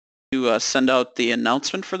to send out the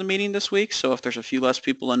announcement for the meeting this week, so if there's a few less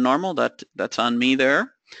people than normal, that's on me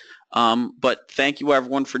there. But thank you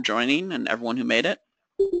everyone for joining and everyone who made it.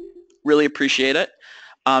 Really appreciate it.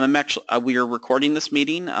 We are recording this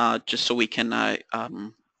meeting just so we can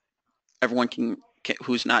everyone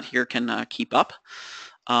who's not here can keep up,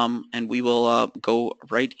 and we will go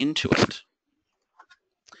right into it.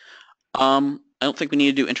 I don't think we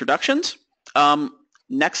need to do introductions.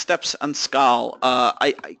 Next steps on SCAL.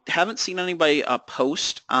 I haven't seen anybody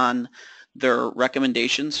post on their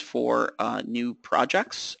recommendations for new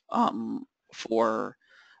projects or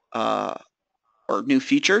new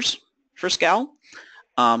features for SCAL.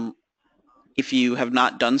 If you have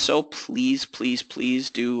not done so, please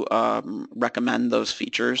do recommend those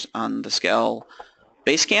features on the SCAL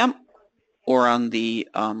Basecamp or on the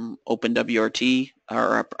OpenWRT,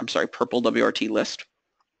 or I'm sorry, prplwrt list.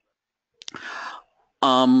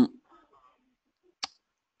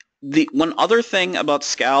 The one other thing about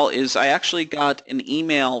SCAL is I actually got an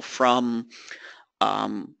email from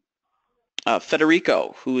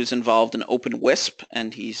Federico, who is involved in OpenWisp,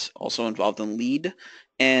 and he's also involved in LEAD,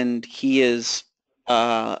 and he is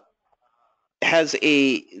has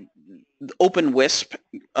a OpenWisp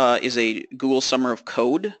is a Google Summer of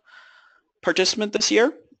Code participant this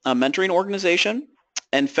year, a mentoring organization,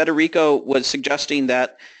 and Federico was suggesting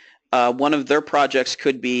that one of their projects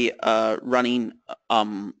could be creating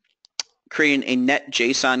a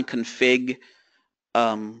net.json config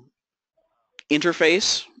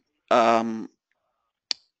interface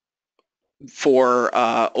for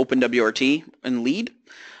OpenWRT and LEAD.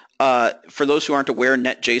 For those who aren't aware,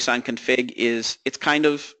 net.json config it's kind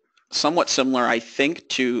of somewhat similar, I think,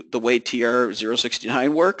 to the way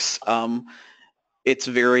TR069 works. It's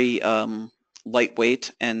very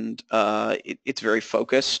lightweight, and it's very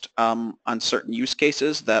focused on certain use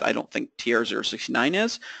cases that I don't think TR069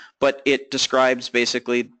 is, but it describes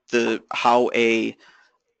basically how a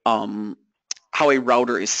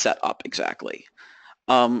router is set up exactly.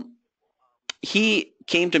 He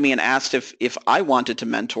came to me and asked if I wanted to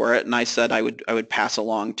mentor it, and I said I would pass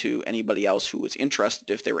along to anybody else who was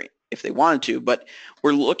interested if they wanted to. But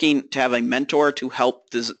we're looking to have a mentor to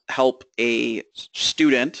help a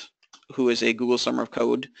student who is a Google Summer of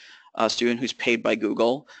Code student who's paid by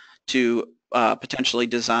Google to potentially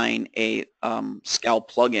design a SCAL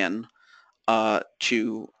plugin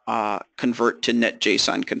to convert to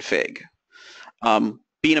net.json config.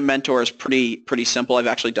 Being a mentor is pretty simple. I've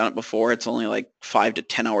actually done it before. It's only like 5 to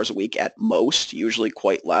 10 hours a week at most, usually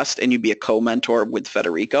quite less, and you'd be a co-mentor with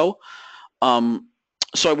Federico.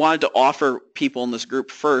 So I wanted to offer people in this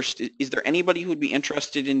group first. Is there anybody who would be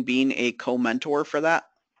interested in being a co-mentor for that?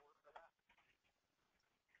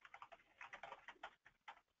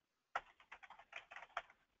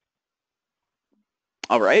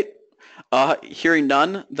 All right. Hearing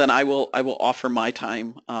none, then I will offer my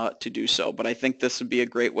time to do so. But I think this would be a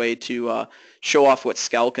great way to show off what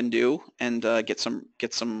SCAL can do and get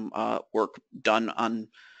some work done on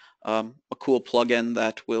a cool plugin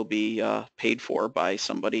that will be paid for by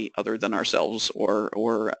somebody other than ourselves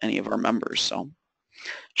or any of our members. So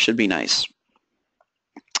should be nice.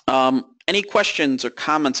 Any questions or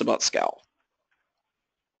comments about SCAL?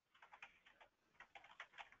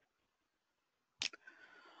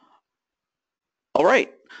 All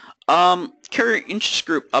right. Carrier interest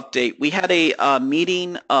group update. We had a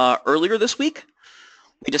meeting earlier this week.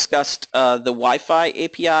 We discussed the Wi-Fi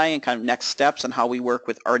API and kind of next steps and how we work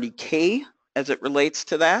with RDK as it relates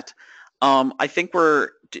to that. I think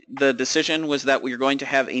the decision was that we are going to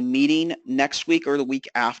have a meeting next week or the week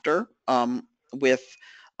after with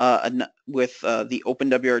the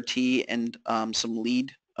OpenWRT and some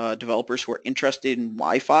lead developers who are interested in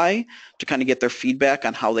Wi-Fi to kind of get their feedback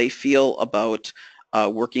on how they feel about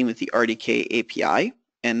working with the RDK API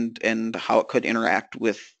and how it could interact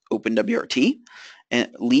with OpenWRT and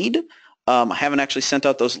lead. I haven't actually sent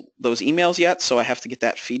out those emails yet, so I have to get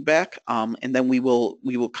that feedback, and then we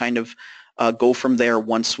will kind of go from there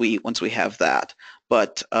once we have that.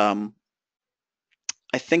 But I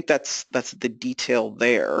think that's the detail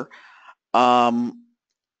there.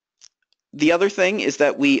 The other thing is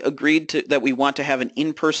that we agreed that we want to have an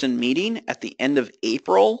in-person meeting at the end of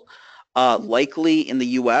April, likely in the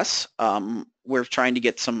U.S. We're trying to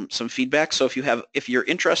get some feedback. So if you're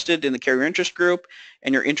interested in the Carrier Interest Group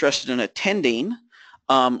and you're interested in attending,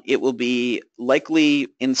 it will be likely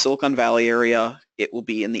in Silicon Valley area. It will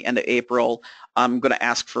be in the end of April. I'm going to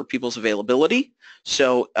ask for people's availability.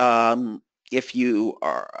 So if you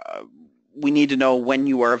are, we need to know when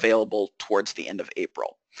you are available towards the end of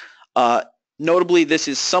April. Notably, this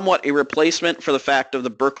is somewhat a replacement for the fact of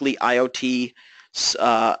the Berkeley IoT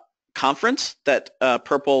conference that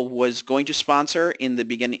Purple was going to sponsor in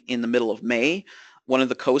the middle of May. One of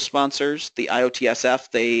the co-sponsors, the IOTSF,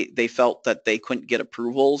 they felt that they couldn't get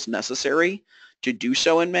approvals necessary to do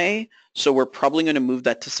so in May, so we're probably going to move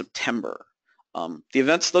that to September. The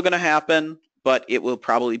event's still going to happen, but it will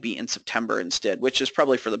probably be in September instead, which is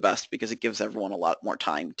probably for the best because it gives everyone a lot more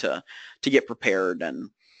time to get prepared and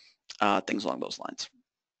things along those lines.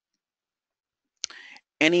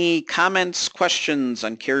 Any comments, questions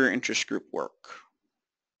on carrier interest group work?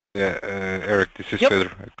 Yeah, Eric, this is Yep.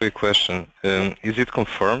 Pedro. A quick question. Is it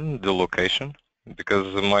confirmed, the location? Because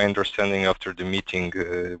my understanding after the meeting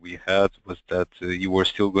we had was that you were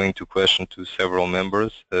still going to question to several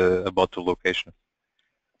members about the location.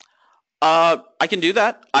 I can do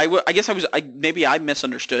that. I guess maybe I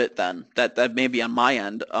misunderstood it then. That may be on my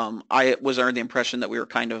end. I was under the impression that we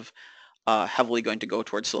were kind of heavily going to go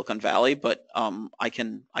towards Silicon Valley, but I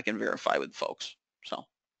can verify with folks. So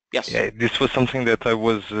yes. Yeah, this was something that I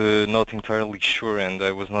was not entirely sure, and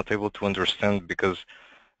I was not able to understand because,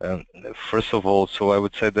 first of all, so I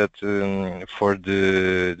would say that for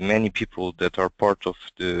the many people that are part of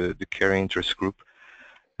the carrier interest group,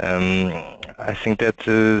 I think that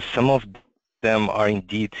some of them are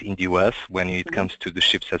indeed in the US when it comes to the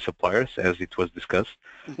chipset suppliers, as it was discussed.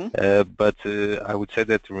 But I would say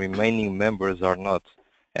that the remaining members are not.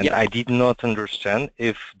 And Yep. I did not understand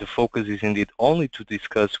if the focus is indeed only to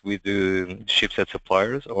discuss with the chipset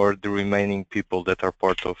suppliers or the remaining people that are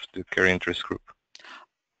part of the carrier interest group.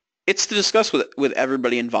 It's to discuss with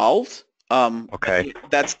everybody involved. Okay.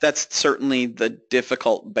 That's certainly the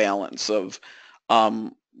difficult balance of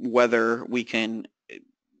whether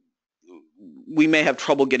we may have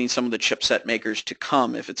trouble getting some of the chipset makers to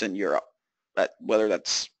come if it's in Europe. Whether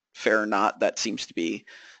that's fair or not, that seems to be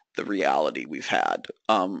the reality we've had.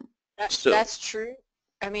 That's true.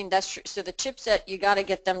 I mean, that's true. So the chipset, you got to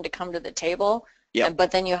get them to come to the table, Yep.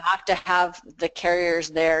 But then you have to have the carriers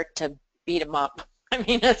there to beat them up. I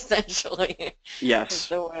mean, essentially. Yes.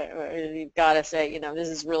 So you've got to say, this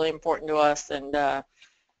is really important to us, and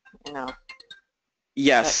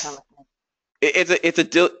Yes. that kind of thing.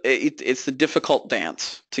 It's a difficult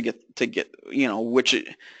dance to get to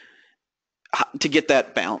get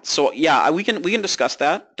that balance. So yeah, we can discuss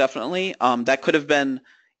that definitely. That could have been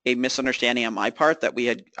a misunderstanding on my part that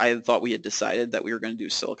I thought we had decided that we were going to do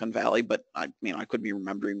Silicon Valley, but I could be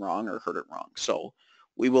remembering wrong or heard it wrong. So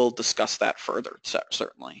we will discuss that further,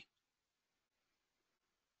 certainly.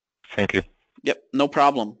 Thank you. Yep, no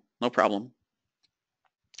problem. No problem.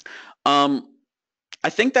 I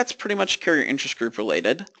think that's pretty much carrier interest group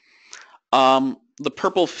related. The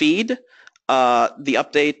purple feed, the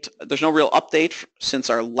update, there's no real update since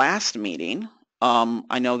our last meeting.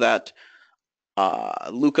 I know that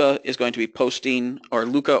Luca is going to be posting, or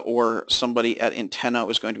Luca or somebody at Antenna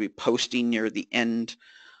is going to be posting near the end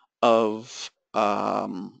of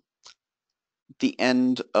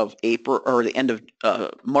April, or the end of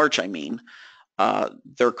March, I mean,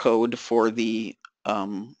 their code for the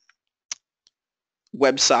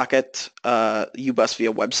WebSocket, UBus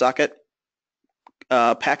via WebSocket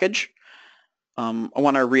package. I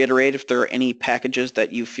want to reiterate, if there are any packages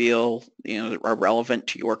that you feel are relevant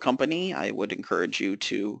to your company, I would encourage you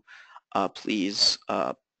to please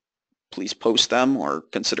post them or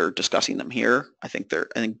consider discussing them here. I think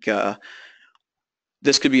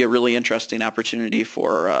this could be a really interesting opportunity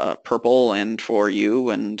for Purple and for you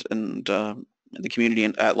and the community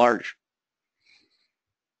at large.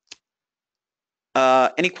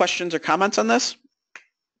 Any questions or comments on this?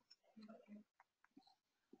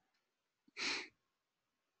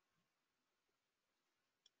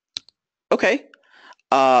 Okay.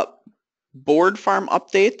 Board farm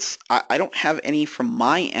updates. I don't have any from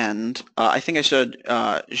my end. I think I should.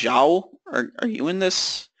 Zhao, are you in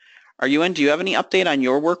this? Are you in? Do you have any update on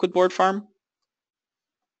your work with board farm?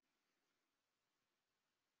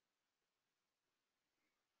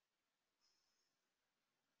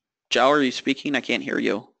 Zhao, are you speaking? I can't hear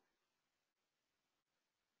you.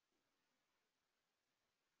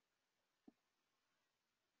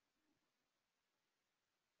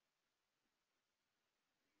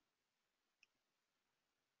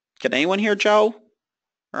 Can anyone hear Zhao?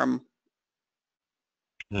 No.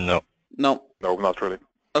 No. No, not really.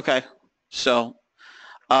 Okay. So,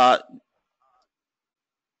 Zhao,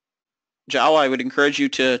 I would encourage you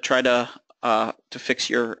to try to fix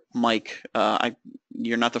your mic.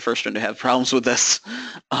 You're not the first one to have problems with this.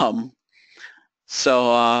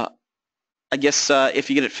 So I guess if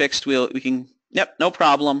you get it fixed, we can. Yep, no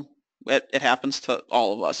problem. It happens to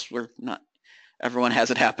all of us. We're not. Everyone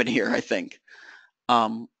has it happen here, I think.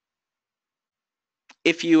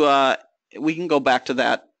 If you, we can go back to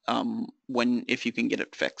that if you can get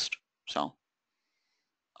it fixed. So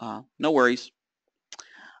no worries.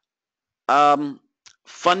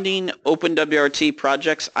 Funding OpenWRT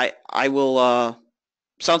projects. I will.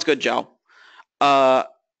 Sounds good, Joe.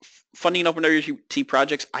 Funding OpenWRT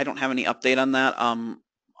projects. I don't have any update on that.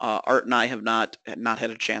 Art and I have not had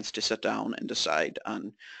a chance to sit down and decide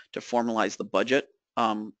on to formalize the budget.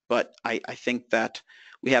 But I think that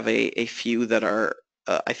we have a few that are.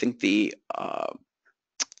 I think the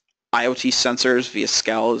IoT sensors via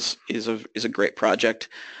SCAL is a great project.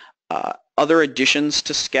 Other additions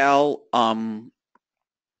to SCAL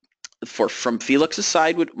from Felix's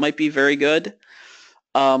side might be very good.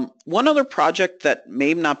 One other project that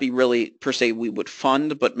may not be really per se we would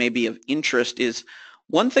fund, but may be of interest is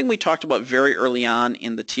one thing we talked about very early on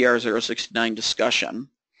in the TR069 discussion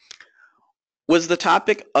was the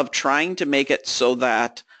topic of trying to make it so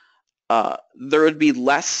that there would be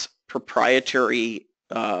less proprietary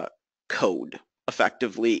code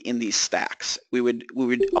effectively in these stacks. We would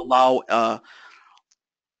allow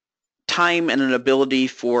time and an ability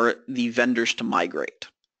for the vendors to migrate.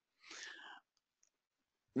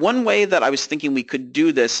 One way that I was thinking we could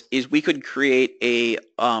do this is we could create a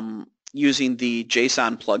using the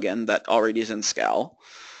JSON plugin that already is in SCAL,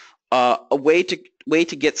 a way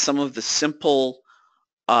to get some of the simple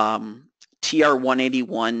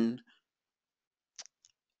TR181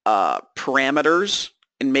 parameters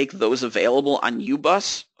and make those available on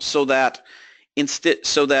UBus so that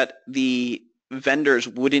the vendors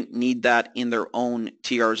wouldn't need that in their own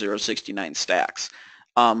TR069 stacks.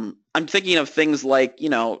 I'm thinking of things like,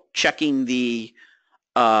 checking the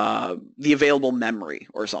available memory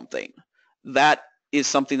or something. That is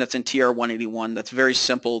something that's in TR181 that's very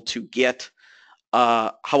simple to get.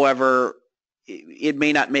 However, it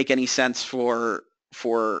may not make any sense for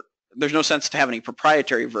there's no sense to have any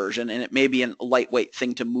proprietary version, and it may be a lightweight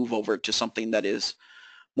thing to move over to something that is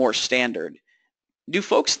more standard. Do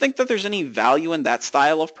folks think that there's any value in that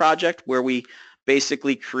style of project where we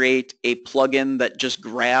basically create a plugin that just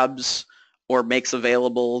grabs or makes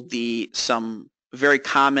available some very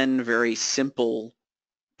common, very simple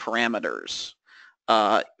parameters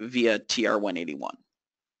via TR181?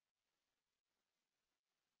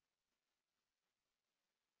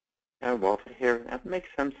 Yeah, Walter here. That makes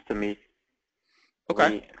sense to me. Okay.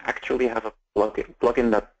 We actually have a plugin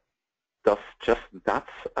that does just that,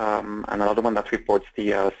 and another one that reports the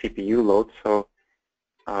CPU load. So,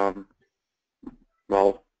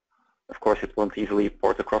 well, of course, it won't easily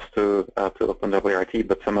port across to OpenWRT,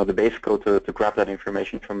 but some of the base code to grab that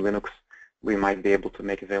information from Linux, we might be able to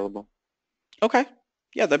make available. Okay.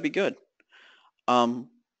 Yeah, that'd be good.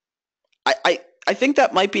 I think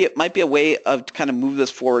that might be a way of kind of move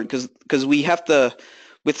this forward because we have to,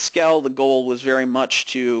 with SCAL, the goal was very much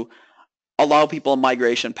to allow people a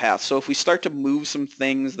migration path. So if we start to move some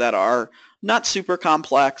things that are not super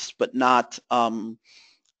complex, but not,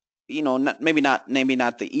 maybe not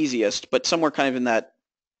the easiest, but somewhere kind of in that,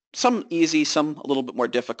 some easy, some a little bit more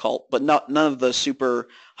difficult, but none of the super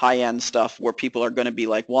high-end stuff where people are going to be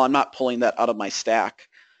like, well, I'm not pulling that out of my stack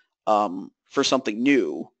for something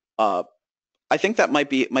new. I think that might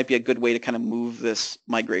be a good way to kind of move this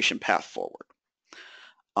migration path forward.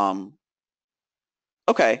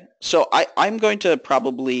 Okay, so I'm going to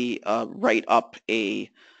probably write up a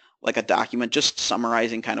document just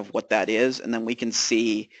summarizing kind of what that is, and then we can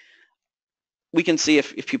see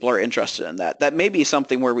if people are interested in that. That may be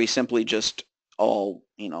something where we simply just all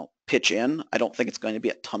pitch in. I don't think it's going to be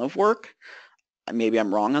a ton of work. Maybe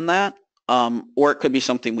I'm wrong on that, or it could be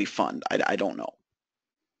something we fund. I don't know.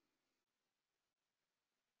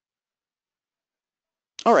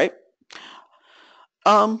 All right.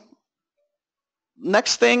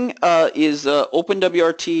 Next thing is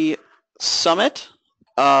OpenWRT Summit.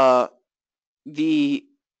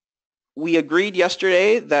 We agreed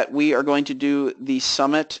yesterday that we are going to do the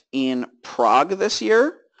summit in Prague this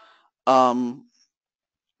year.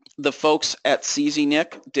 The folks at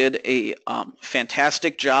CZNIC did a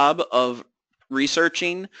fantastic job of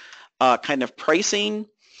researching kind of pricing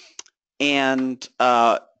and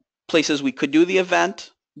places we could do the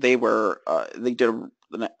event. They did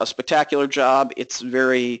a spectacular job. It's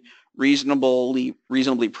very reasonably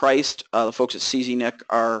priced. The folks at CZNIC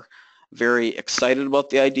are very excited about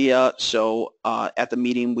the idea. So at the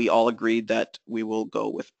meeting, we all agreed that we will go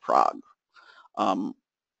with Prague.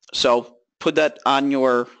 So put that on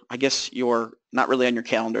I guess not really on your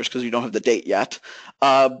calendars because you don't have the date yet,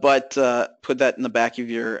 but put that in the back of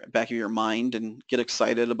your mind and get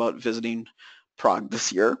excited about visiting Prague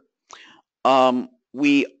this year.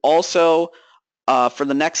 We also For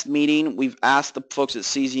the next meeting, we've asked the folks at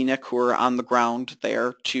CZNIC who are on the ground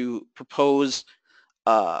there to propose,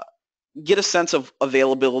 get a sense of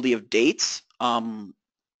availability of dates.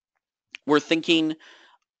 We're thinking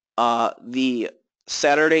the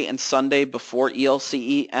Saturday and Sunday before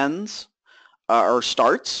ELCE ends or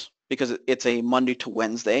starts, because it's a Monday to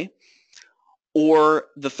Wednesday, or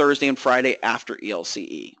the Thursday and Friday after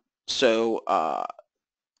ELCE. So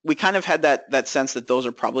we kind of had that sense that those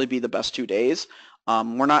are probably be the best 2 days.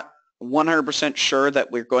 We're not 100% sure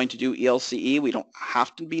that we're going to do ELCE. We don't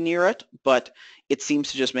have to be near it, but it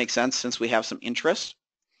seems to just make sense since we have some interest.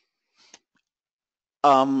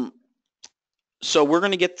 So we're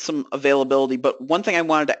going to get some availability, but one thing I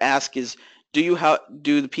wanted to ask is, do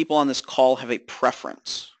the people on this call have a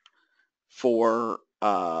preference for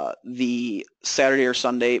the Saturday or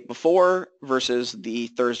Sunday before versus the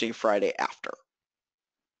Thursday or Friday after?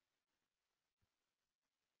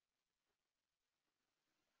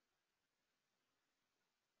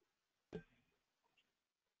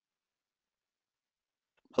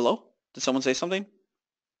 Hello? Did someone say something?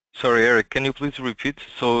 Sorry, Eric, can you please repeat?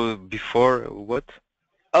 So before what?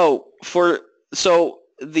 Oh, so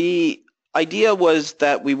the idea was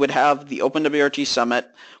that we would have the OpenWRT Summit.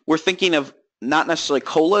 We're thinking of not necessarily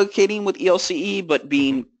co-locating with ELCE, but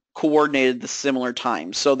being coordinated at the similar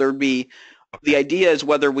times. So there'd be, the idea is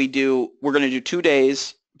whether we're going to do 2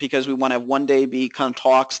 days, because we want to have one day be kind of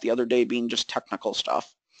talks, the other day being just technical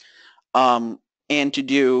stuff. And to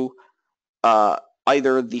do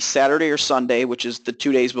either the Saturday or Sunday, which is the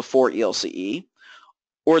 2 days before ELCE,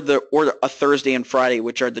 or a Thursday and Friday,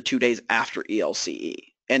 which are the 2 days after ELCE.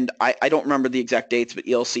 And I don't remember the exact dates, but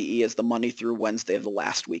ELCE is the Monday through Wednesday of the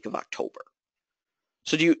last week of October.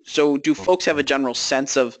 So do folks have a general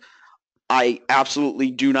sense of, I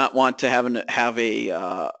absolutely do not want to have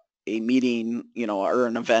a meeting, or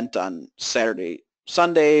an event on Saturday,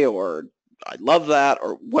 Sunday, or I love that,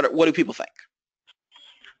 or what do people think?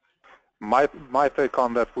 My take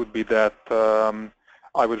on that would be that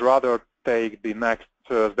I would rather take the next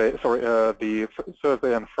Thursday, the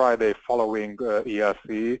Thursday and Friday following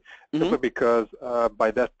ERC, simply because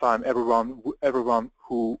by that time everyone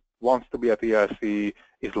who wants to be at ERC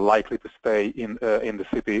is likely to stay in the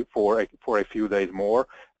city for a few days more,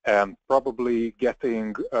 and probably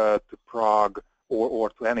getting to Prague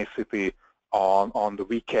or to any city on the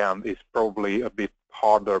weekend is probably a bit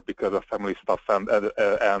harder because of family stuff and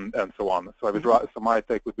so on. So so my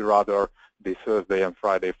take would be rather the Thursday and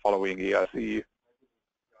Friday following ERC.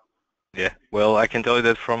 Yeah, well, I can tell you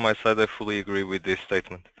that from my side I fully agree with this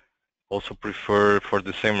statement. Also prefer, for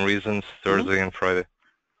the same reasons, Thursday and Friday.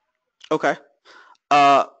 Okay.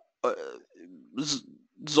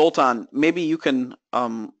 Zoltan, maybe you can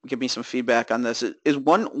give me some feedback on this. Is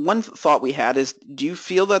one thought we had is, do you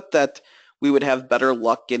feel that we would have better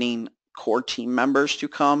luck getting core team members to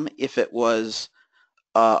come if it was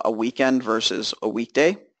a weekend versus a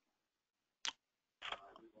weekday?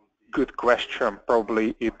 Good question.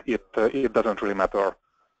 Probably it doesn't really matter.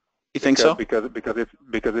 You think so? Because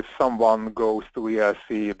if someone goes to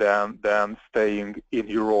ERC, then staying in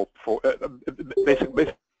Europe for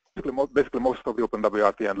basically most of the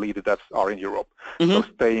OpenWRT and lead devs are in Europe. So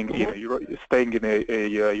staying in a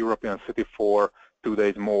European city for 2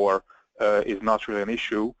 days more is not really an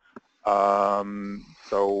issue.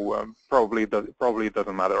 Probably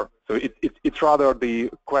doesn't matter. So it's rather the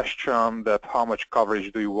question that how much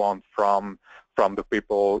coverage do you want from the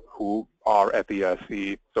people who are at the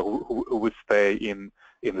ERC, so who would stay in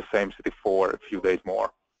the same city for a few days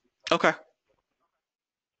more. Okay,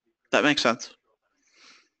 that makes sense.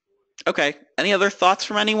 Okay, any other thoughts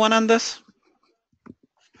from anyone on this?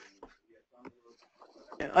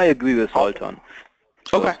 I agree with Zoltan.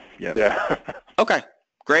 Okay. Yeah. Okay.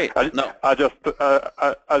 Great. I just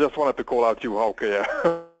wanted to call out you, Hauke. Yeah.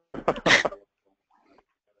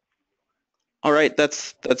 All right.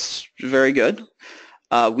 That's very good.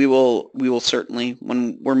 We will certainly,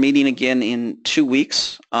 when we're meeting again in 2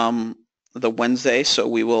 weeks, the Wednesday. So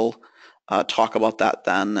we will talk about that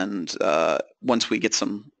then, and once we get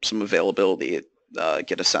some availability,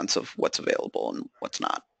 get a sense of what's available and what's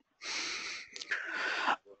not.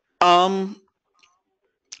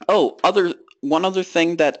 One other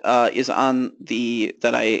thing that is on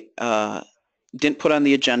that I didn't put on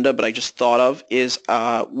the agenda, but I just thought of, is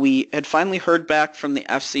we had finally heard back from the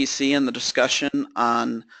FCC in the discussion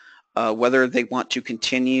on whether they want to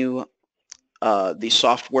continue the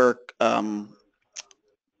software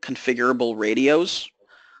configurable radios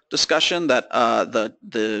discussion that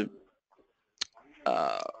the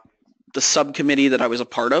subcommittee that I was a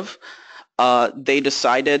part of, they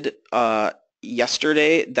decided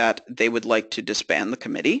yesterday that they would like to disband the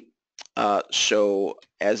committee. So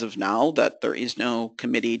as of now, that there is no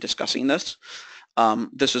committee discussing this.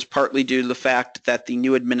 This is partly due to the fact that the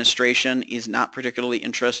new administration is not particularly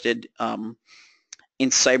interested in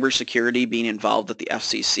cybersecurity being involved at the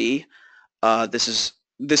FCC. This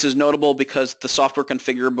is notable because the software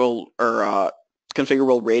configurable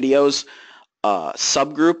radios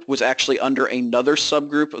subgroup was actually under another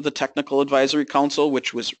subgroup of the Technical Advisory Council,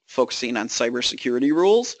 which was focusing on cybersecurity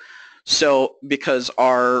rules. So because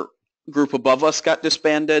our group above us got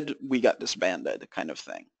disbanded, we got disbanded, kind of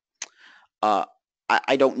thing.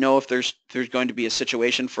 I don't know if there's going to be a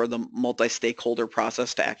situation for the multi-stakeholder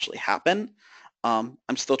process to actually happen. I'm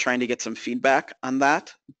still trying to get some feedback on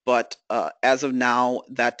that, but as of now,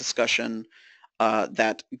 that discussion,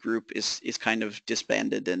 that group is kind of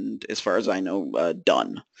disbanded and, as far as I know,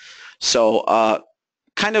 done. So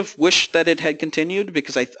kind of wish that it had continued,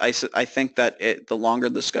 because I think that the longer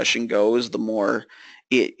the discussion goes, the more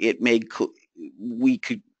we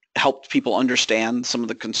could help people understand some of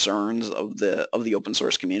the concerns of the open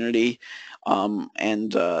source community,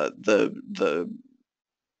 and the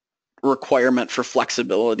requirement for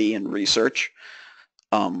flexibility in research.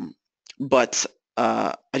 But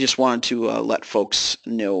I just wanted to let folks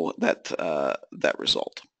know that that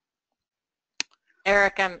result.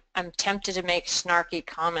 Eric, I'm tempted to make snarky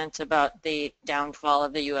comments about the downfall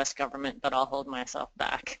of the U.S. government, but I'll hold myself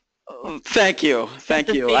back. Thank you,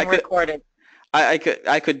 thank you. Being recorded. I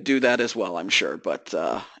could do that as well, I'm sure, but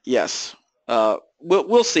yes,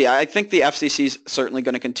 we'll see. I think the FCC is certainly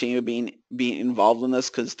going to continue being involved in this,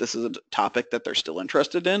 because this is a topic that they're still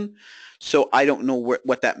interested in. So I don't know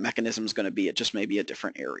what that mechanism is going to be. It just may be a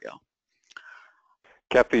different area.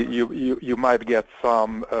 Kathy, you might get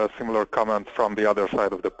some similar comments from the other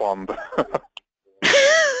side of the pond.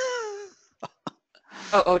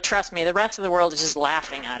 Oh, trust me, the rest of the world is just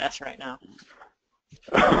laughing at us right now.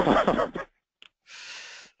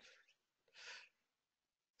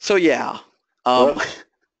 So yeah. Well,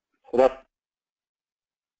 that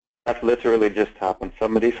literally just happened.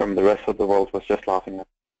 Somebody from the rest of the world was just laughing at.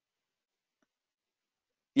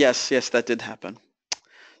 Yes, that did happen.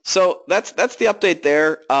 So that's the update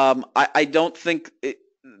there. I don't think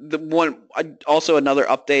also another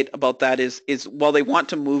update about that is while they want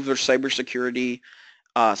to move their cybersecurity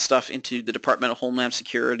stuff into the Department of Homeland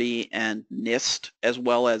Security and NIST, as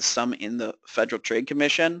well as some in the Federal Trade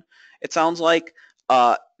Commission, it sounds like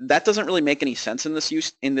that doesn't really make any sense in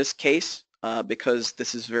this case, because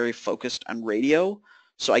this is very focused on radio.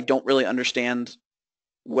 So I don't really understand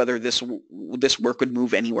whether this work would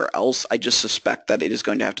move anywhere else. I just suspect that it is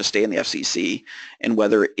going to have to stay in the FCC, and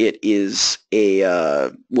whether it is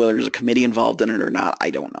whether there's a committee involved in it or not,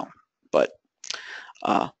 I don't know. But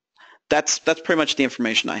that's pretty much the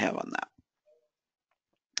information I have on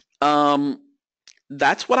that.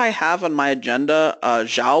 That's what I have on my agenda.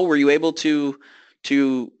 Zhao, were you able to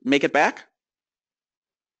make it back?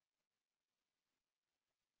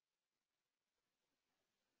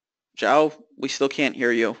 Zhao, we still can't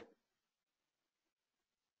hear you.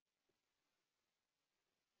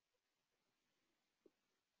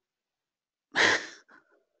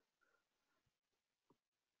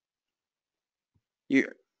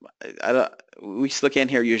 We still can't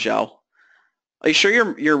hear you, Zhao. Are you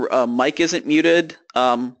sure your mic isn't muted?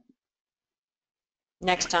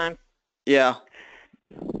 Next time. Yeah.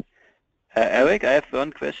 Eric, I have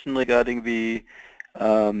one question regarding the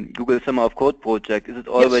Google Summer of Code project. Is it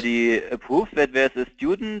already approved that there's a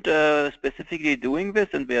student specifically doing this,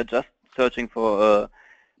 and they are just searching for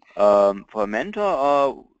a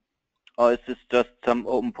mentor, or is this just some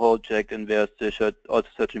open project and they're still also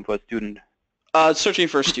searching for a student? Searching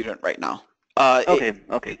for a student right now.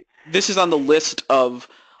 Okay. This is on the list of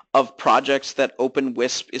projects that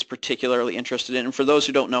OpenWisp is particularly interested in. And for those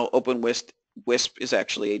who don't know, OpenWisp is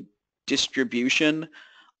actually a distribution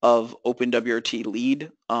of OpenWRT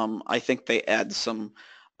lead. I think they add some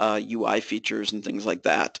UI features and things like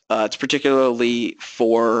that. It's particularly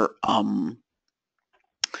for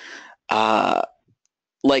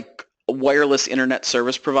like wireless internet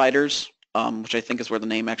service providers, which I think is where the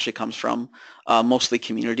name actually comes from, mostly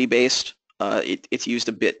community-based. It's used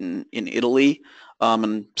a bit in Italy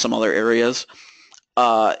and some other areas.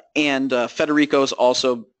 And Federico is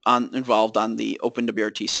also involved on the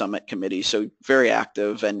OpenWRT Summit Committee, so very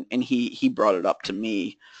active, and he brought it up to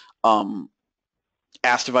me,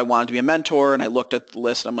 asked if I wanted to be a mentor, and I looked at the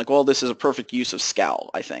list, and I'm like, well, this is a perfect use of Scal,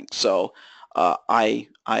 I think. So I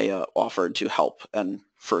offered to help, and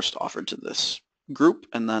first offered to this group,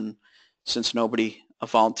 and then since nobody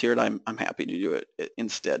volunteered, I'm happy to do it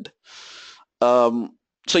instead.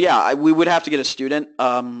 So yeah, we would have to get a student.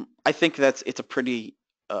 I think it's a pretty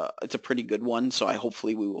good one. So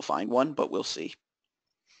hopefully we will find one, but we'll see.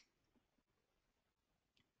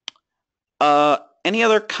 Any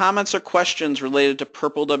other comments or questions related to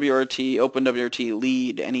prplwrt, openwrt,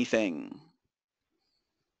 lead, anything?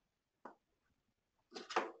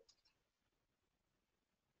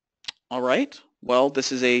 All right. Well,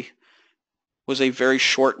 this was a very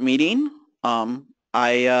short meeting.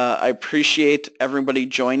 I appreciate everybody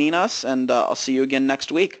joining us, and I'll see you again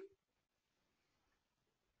next week.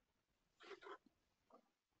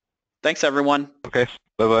 Thanks, everyone. Okay.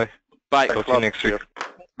 Bye-bye. Bye. Talk to you next week.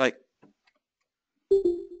 Bye.